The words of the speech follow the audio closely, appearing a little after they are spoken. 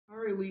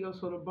Leo.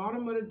 So the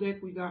bottom of the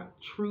deck, we got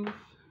truth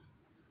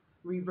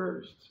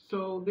reversed.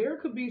 So there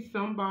could be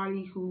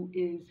somebody who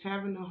is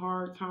having a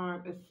hard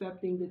time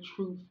accepting the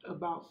truth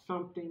about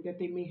something that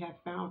they may have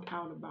found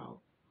out about.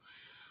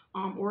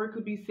 Or it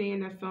could be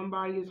saying that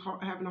somebody is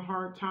having a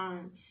hard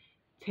time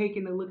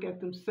taking a look at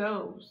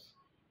themselves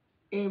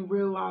and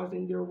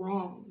realizing their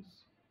wrongs,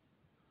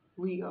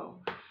 Leo.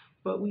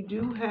 But we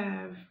do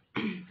have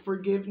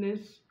forgiveness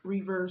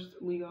reversed,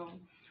 Leo.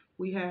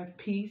 We have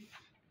peace,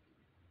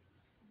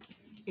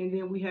 and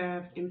then we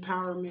have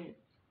empowerment.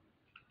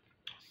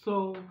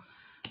 So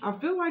I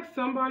feel like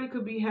somebody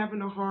could be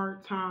having a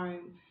hard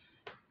time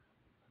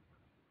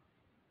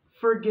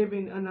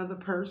forgiving another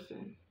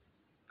person.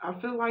 I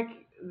feel like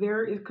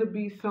it could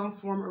be some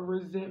form of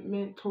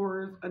resentment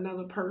towards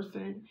another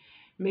person.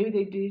 Maybe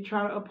they did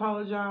try to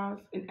apologize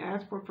and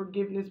ask for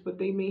forgiveness, but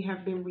they may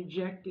have been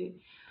rejected.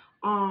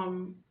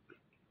 Um,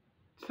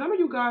 some of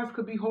you guys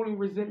could be holding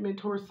resentment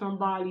towards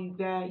somebody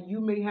that you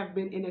may have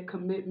been in a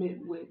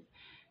commitment with.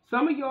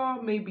 Some of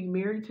y'all may be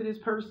married to this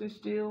person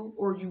still,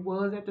 or you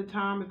was at the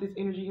time if this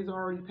energy has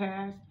already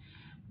passed.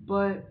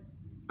 But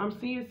I'm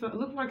seeing it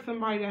looks like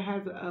somebody that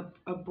has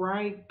a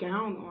bright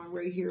gown on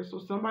right here.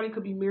 So somebody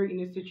could be married in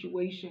this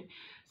situation.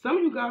 Some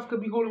of you guys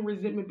could be holding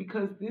resentment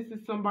because this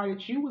is somebody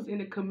that you was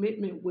in a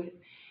commitment with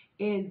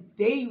and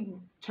they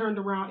turned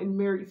around and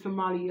married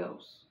somebody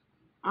else.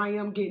 I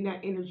am getting that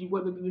energy,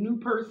 whether the new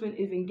person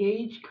is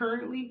engaged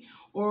currently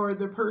or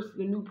the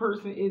new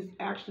person is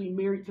actually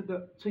married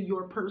to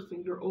your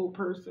person, your old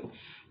person.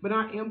 But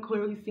I am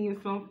clearly seeing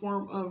some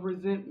form of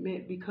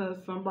resentment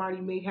because somebody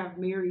may have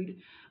married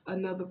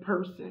another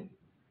person.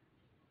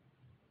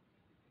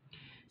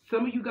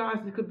 Some of you guys,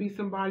 it could be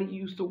somebody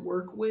you used to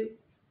work with,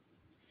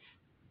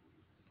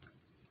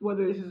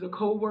 whether this is a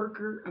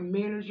co-worker, a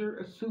manager,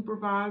 a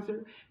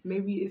supervisor,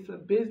 maybe it's a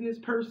business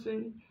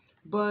person,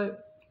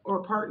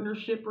 or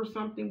partnership or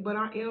something. But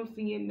I am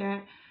seeing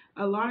that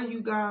a lot of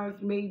you guys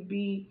may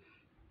be,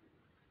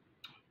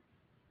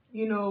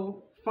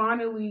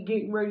 finally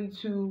getting ready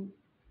to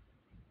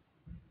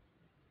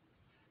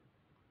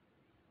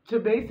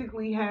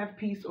basically have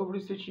peace over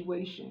the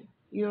situation.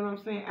 You know what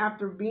I'm saying?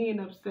 After being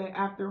upset,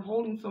 after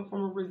holding some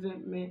form of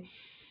resentment,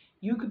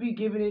 you could be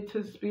giving it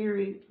to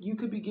spirit. You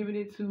could be giving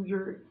it to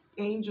your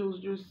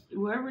angels, just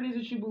whoever it is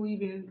that you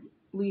believe in,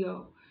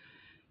 Leo.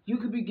 You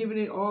could be giving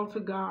it all to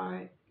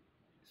God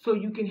so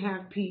you can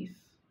have peace.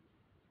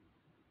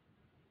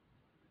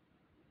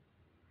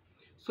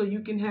 So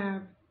you can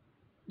have,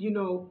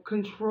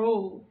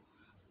 control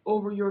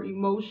over your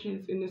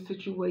emotions in this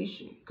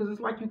situation. Because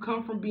it's like you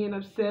come from being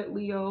upset,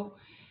 Leo,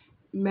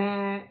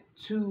 mad,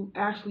 to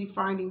actually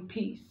finding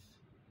peace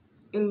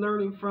and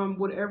learning from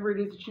whatever it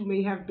is that you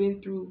may have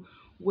been through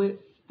with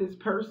this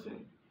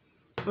person.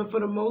 But for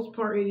the most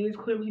part, it is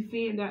clearly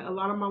seeing that a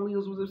lot of my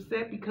Leos was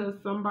upset because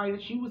somebody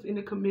that you was in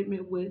a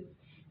commitment with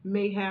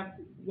may have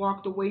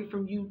walked away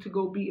from you to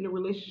go be in a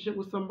relationship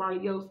with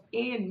somebody else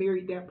and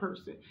married that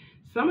person.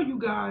 Some of you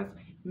guys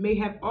may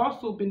have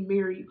also been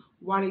married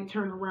while they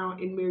turned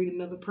around and married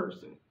another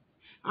person.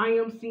 I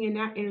am seeing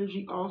that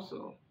energy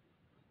also.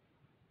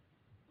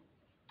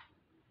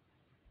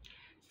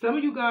 Some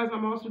of you guys,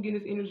 I'm also getting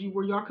this energy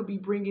where y'all could be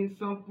bringing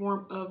some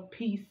form of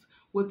peace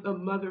with a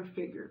mother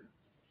figure.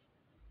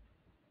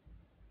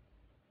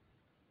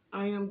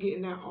 I am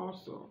getting that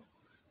also.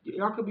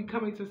 Y'all could be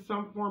coming to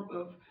some form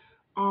of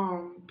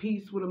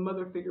peace with a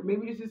mother figure.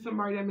 Maybe this is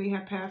somebody that may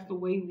have passed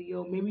away,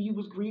 Leo. Maybe you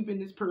was grieving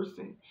this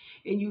person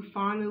and you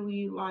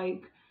finally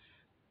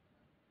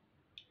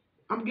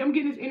I'm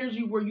getting this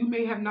energy where you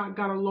may have not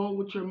got along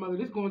with your mother.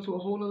 This is going to a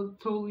whole other,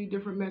 totally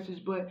different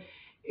message, but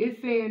it's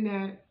saying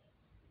that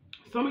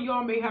some of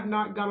y'all may have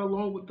not got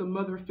along with the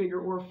mother figure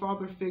or a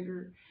father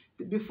figure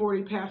before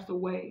they passed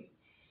away.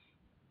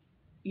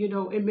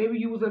 And maybe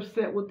you was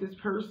upset with this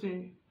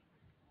person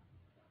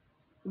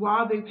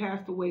while they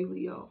passed away,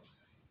 Leo.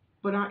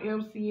 But I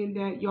am seeing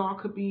that y'all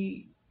could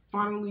be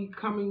finally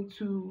coming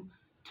to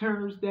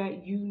terms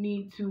that you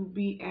need to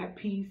be at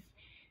peace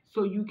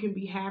so you can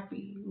be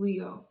happy,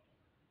 Leo.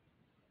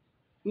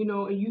 And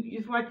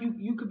it's like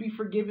you could be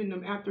forgiving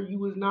them after you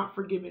was not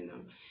forgiving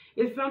them.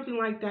 It's something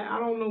like that. I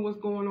don't know what's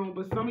going on,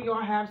 but some of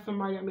y'all have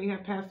somebody that may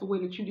have passed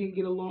away that you didn't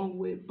get along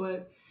with,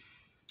 but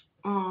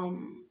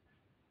I'm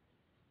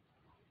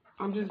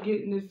just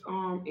getting this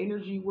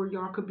energy where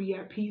y'all could be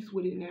at peace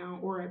with it now,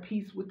 or at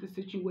peace with the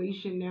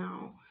situation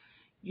now.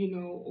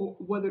 Or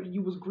whether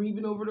you was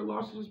grieving over the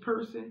loss of this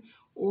person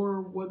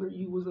or whether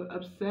you was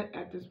upset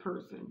at this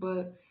person.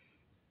 But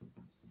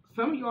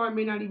some of y'all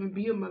may not even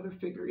be a mother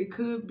figure. It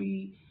could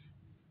be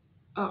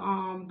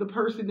the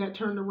person that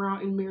turned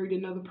around and married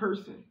another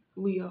person,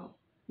 Leo.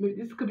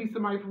 This could be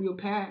somebody from your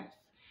past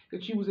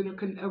that you was in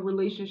a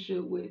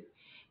relationship with,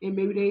 and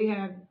maybe they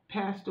have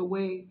passed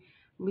away,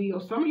 Leo.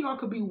 Some of y'all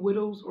could be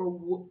widows,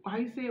 or how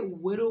you say it,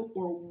 widow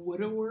or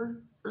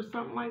widower or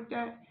something like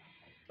that.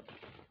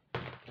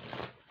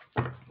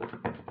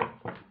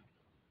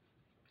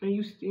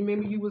 And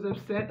maybe you was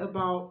upset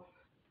about,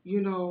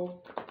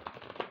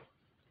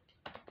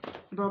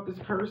 about this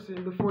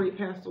person before they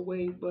passed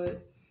away,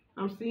 but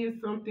I'm seeing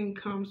something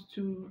comes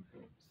to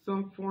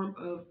some form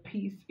of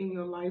peace in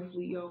your life,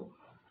 Leo,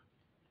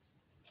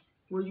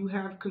 where you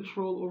have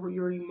control over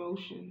your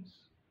emotions.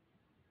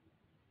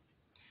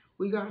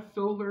 We got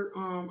solar,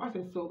 I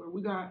said solar,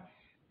 we got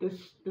this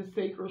the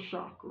sacral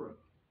chakra.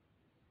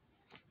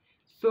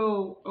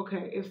 So,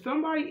 okay, if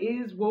somebody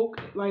is woke,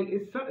 like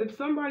if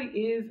somebody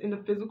is in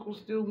the physical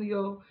still,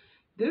 Leo,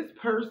 this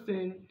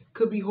person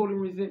could be holding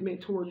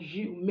resentment towards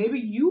you. Maybe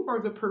you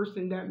are the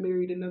person that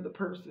married another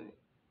person.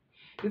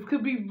 This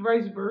could be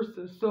vice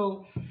versa.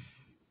 So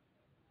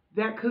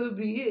that could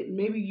be it.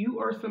 Maybe you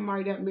are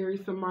somebody that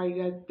married somebody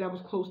that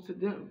was close to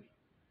them,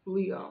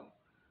 Leo,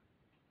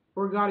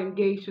 or got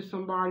engaged to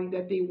somebody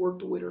that they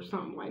worked with or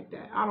something like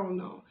that. I don't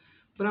know.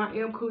 But I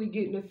am clearly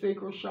getting a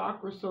sacral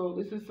chakra. So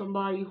this is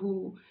somebody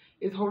who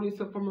is holding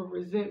some form of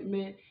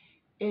resentment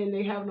and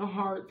they having a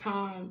hard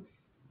time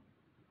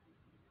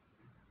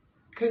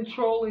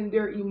controlling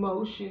their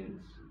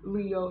emotions,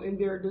 Leo, and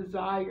their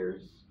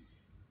desires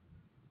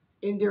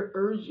and their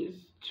urges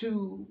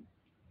to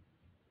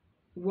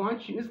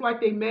want you. It's like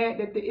they mad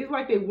that it's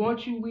like they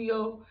want you,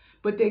 Leo,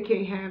 but they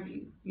can't have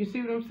you. You see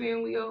what I'm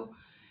saying, Leo?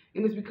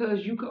 And it's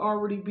because you could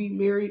already be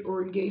married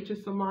or engaged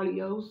to somebody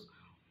else,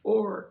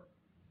 or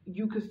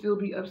you could still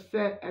be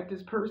upset at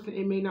this person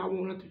and may not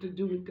want nothing to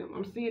do with them.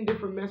 I'm seeing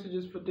different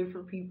messages for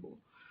different people.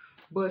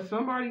 But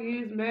somebody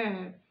is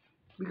mad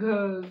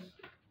because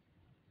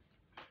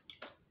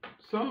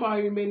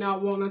somebody may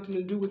not want nothing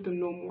to do with them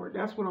no more.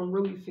 That's what I'm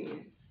really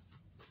seeing.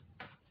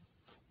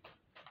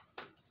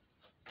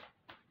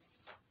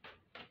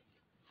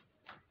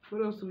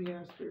 What else do we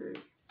have, Spirit?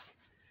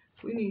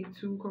 We need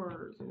 2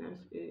 cards, and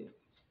that's it.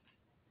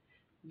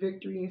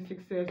 Victory and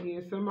success. Yeah,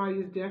 somebody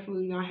is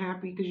definitely not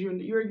happy because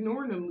you're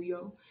ignoring them,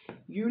 Leo.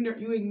 You're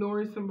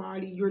ignoring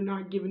somebody. You're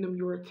not giving them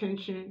your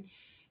attention,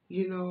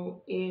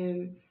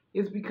 and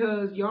it's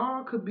because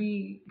y'all could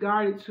be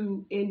guided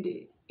to end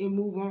it and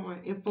move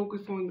on and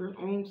focus on your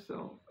own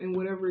self and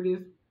whatever it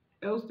is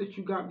else that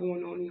you got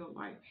going on in your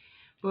life.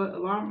 But a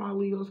lot of my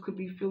Leos could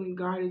be feeling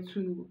guided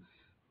to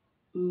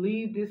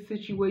leave this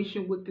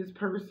situation with this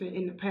person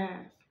in the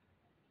past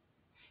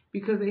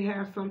because they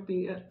have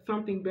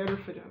something better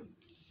for them.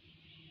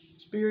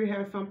 Spirit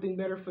has something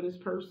better for this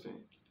person.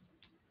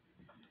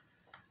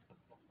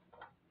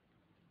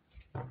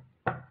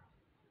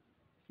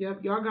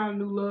 Yep, y'all got a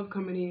new love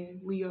coming in,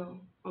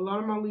 Leo. A lot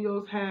of my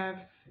Leos have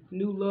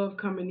new love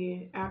coming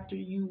in after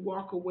you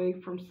walk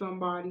away from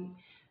somebody,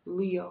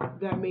 Leo,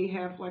 that may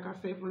have, like I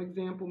said, for an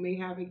example, may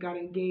have got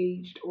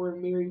engaged or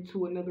married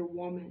to another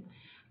woman,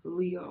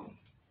 Leo.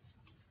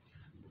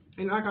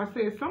 And like I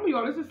said, some of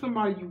y'all, this is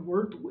somebody you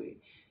worked with.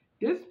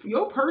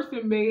 Your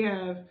person may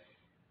have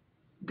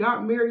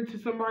got married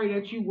to somebody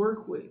that you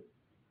work with.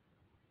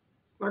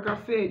 Like I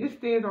said, this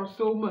stands out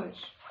so much.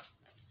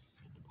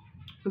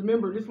 Because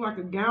remember, this is like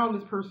a gown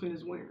this person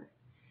is wearing.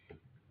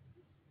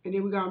 And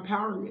then we got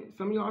empowerment.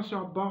 Some of y'all is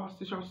y'all boss,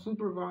 it's y'all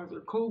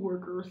supervisor,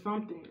 co-worker, or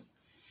something.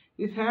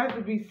 This has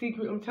to be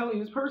secret. I'm telling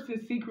you, this person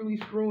is secretly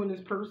screwing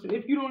this person.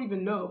 If you don't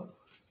even know.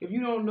 If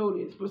you don't know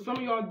this. But some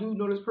of y'all do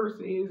know this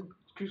person is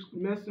just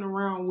messing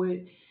around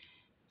with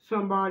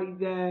somebody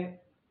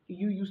that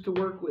you used to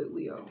work with,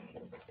 Leo.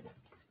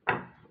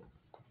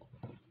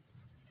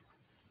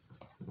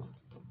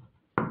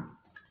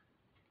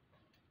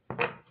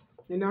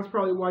 And that's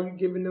probably why you're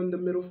giving them the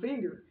middle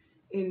finger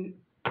and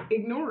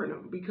ignoring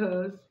them,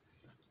 because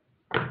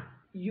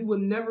you will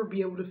never be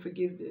able to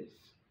forgive this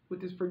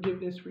with this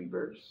forgiveness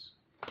reverse.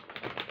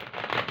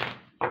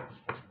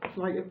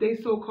 Like if they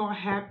so-called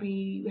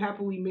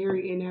happily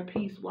married and at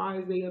peace, why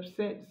is they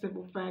upset? The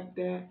simple fact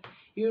that,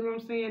 you know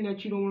what I'm saying,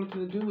 that you don't want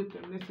nothing to do with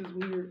them. This is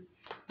weird,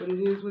 but it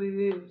is what it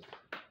is.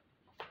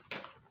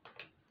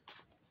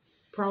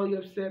 Probably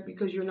upset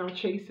because you're not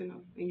chasing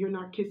them and you're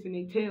not kissing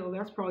their tail.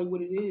 That's probably what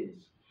it is.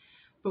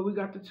 But we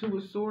got the 2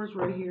 of Swords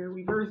right here,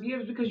 reverse. Yeah,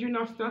 it's because you're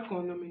not stuck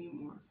on them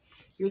anymore.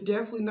 You're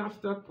definitely not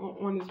stuck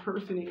on this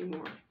person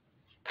anymore.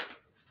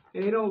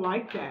 And they don't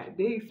like that.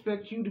 They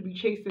expect you to be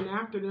chasing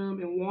after them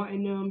and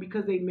wanting them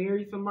because they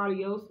married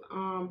somebody else.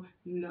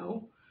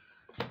 No.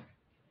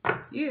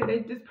 Yeah,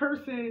 this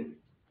person,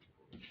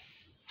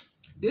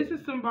 this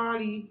is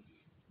somebody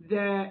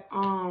that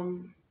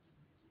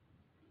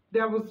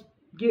that was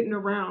getting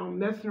around,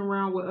 messing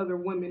around with other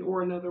women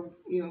or another,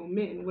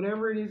 men,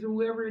 whatever it is,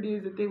 whoever it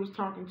is that they was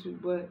talking to.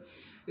 But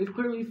it's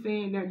clearly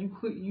saying that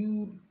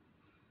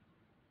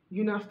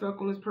you're not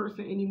stuck on this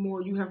person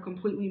anymore. You have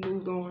completely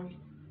moved on.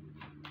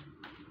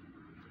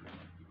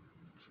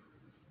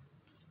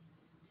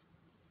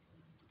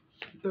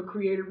 The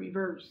Creator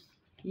reverse.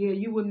 Yeah,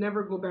 you will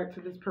never go back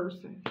to this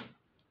person.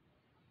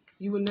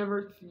 You will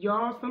never,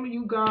 y'all, some of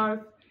you guys,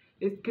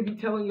 it could be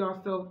telling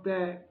yourself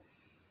that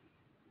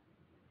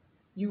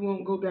you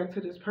won't go back to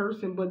this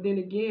person, but then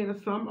again,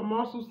 I'm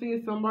also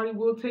seeing somebody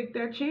will take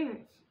that chance.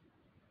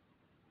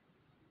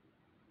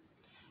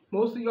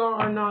 Most of y'all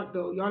are not,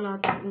 though. Y'all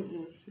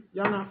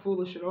not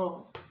foolish at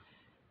all.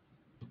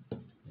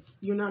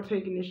 You're not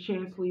taking this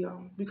chance,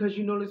 Leo, because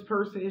you know this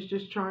person is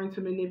just trying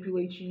to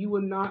manipulate you. You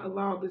will not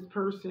allow this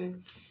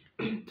person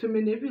to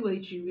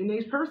manipulate you. And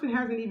this person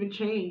hasn't even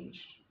changed.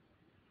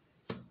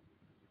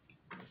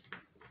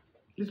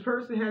 This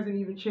person hasn't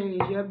even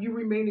changed. Yep, you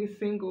remaining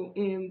single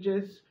and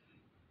just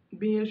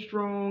being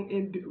strong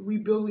and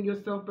rebuilding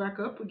yourself back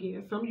up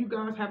again. Some of you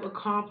guys have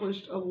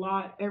accomplished a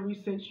lot ever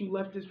since you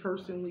left this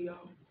person,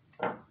 Leo.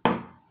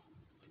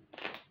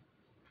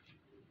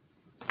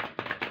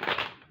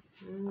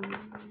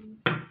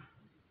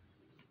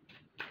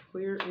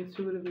 Clear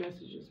intuitive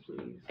messages,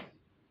 please.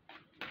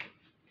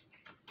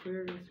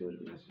 Clear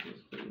intuitive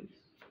messages, please.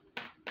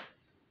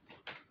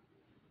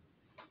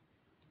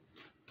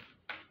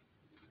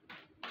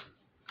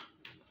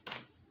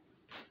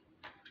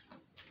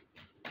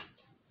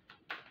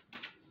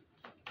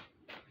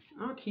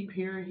 I keep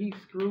hearing he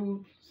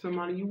screwed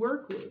somebody you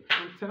work with.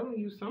 I'm telling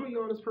you, some of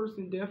y'all, this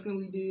person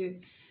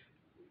definitely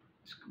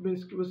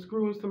was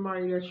screwing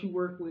somebody that you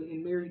work with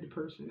and married the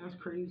person. That's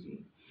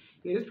crazy.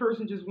 Yeah, this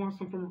person just wants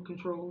some form of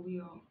control,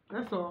 Leo.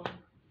 That's all.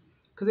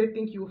 Because they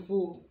think you're a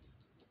fool.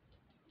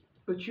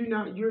 But you're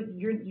not.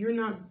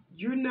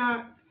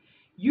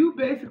 You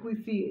basically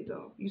see it,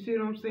 though. You see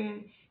what I'm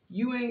saying?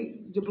 You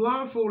ain't. The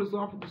blindfold is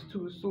off of this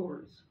Two of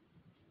Swords.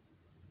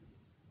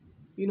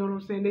 You know what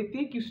I'm saying? They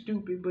think you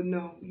stupid, but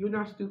no, you're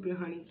not stupid,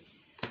 honey,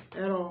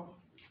 at all.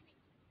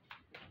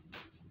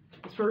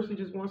 This person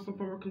just wants some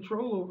form of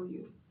control over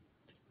you.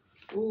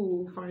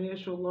 Ooh,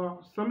 financial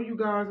loss. Some of you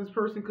guys, this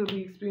person could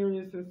be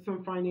experiencing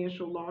some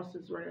financial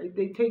losses, right?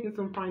 They're taking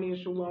some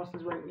financial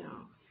losses right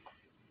now.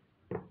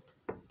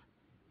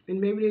 And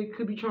maybe they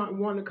could be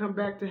wanting to come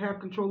back to have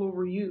control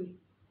over you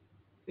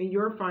and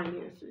your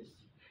finances.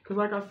 Because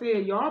like I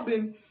said, y'all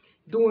been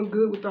doing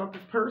good without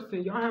this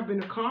person. Y'all have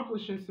been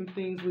accomplishing some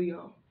things,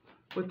 Leo,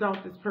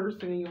 without this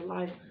person in your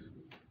life.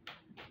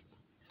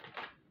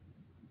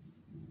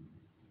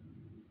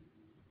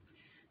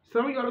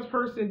 Some of y'all, this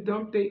person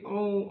dumped their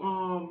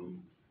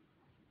own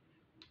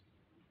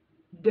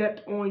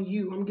debt on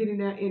you. I'm getting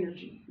that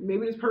energy.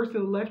 Maybe this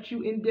person left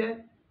you in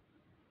debt.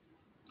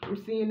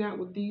 I'm seeing that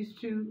with these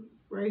two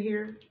right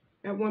here.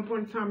 At one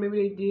point in time,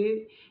 maybe they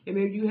did, and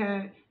maybe you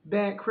had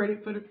bad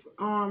credit for the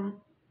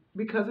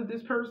because of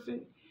this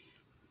person.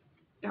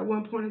 At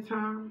one point in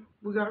time,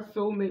 we got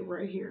soulmate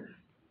right here.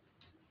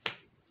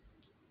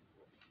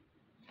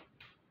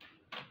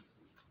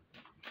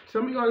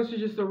 Some of y'all, this is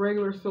just a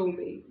regular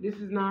soulmate. This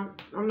is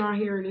not, I'm not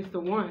hearing it's the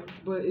one,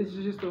 but it's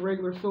just a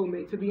regular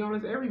soulmate. To be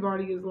honest,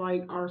 everybody is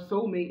like our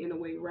soulmate in a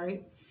way,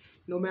 right?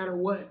 No matter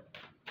what.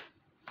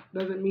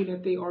 Doesn't mean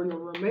that they are your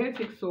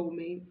romantic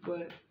soulmate,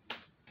 but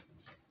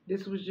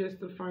this was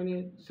just a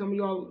some of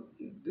y'all,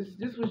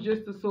 this was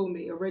just a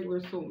soulmate, a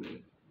regular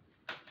soulmate.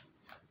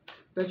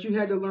 That you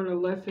had to learn a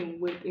lesson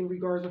with in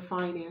regards to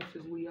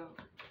finances, Leo.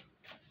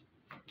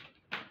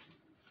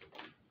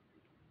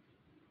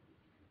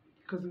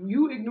 Because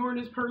you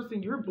ignoring this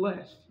person, you're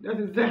blessed. That's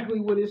exactly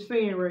what it's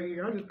saying right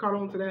here. I just caught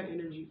on to that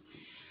energy.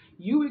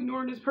 You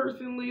ignoring this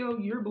person, Leo,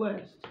 you're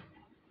blessed.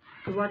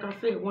 Because like I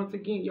said, once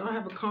again, y'all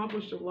have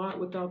accomplished a lot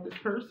without this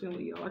person,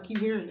 Leo. I keep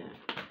hearing that.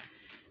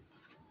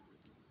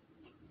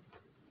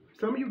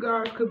 Some of you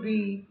guys could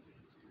be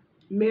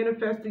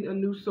manifesting a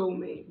new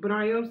soulmate. But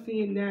I am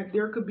seeing that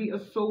there could be a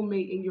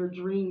soulmate in your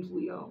dreams,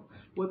 Leo.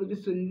 Whether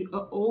it's an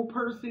old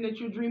person that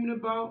you're dreaming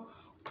about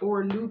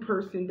or a new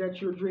person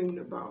that you're dreaming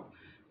about.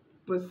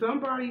 But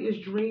somebody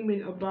is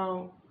dreaming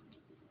about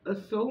a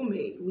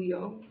soulmate,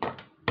 Leo.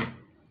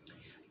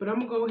 But I'm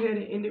going to go ahead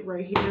and end it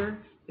right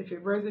here. If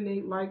it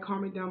resonates, like,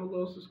 comment down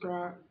below,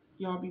 subscribe.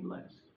 Y'all be blessed.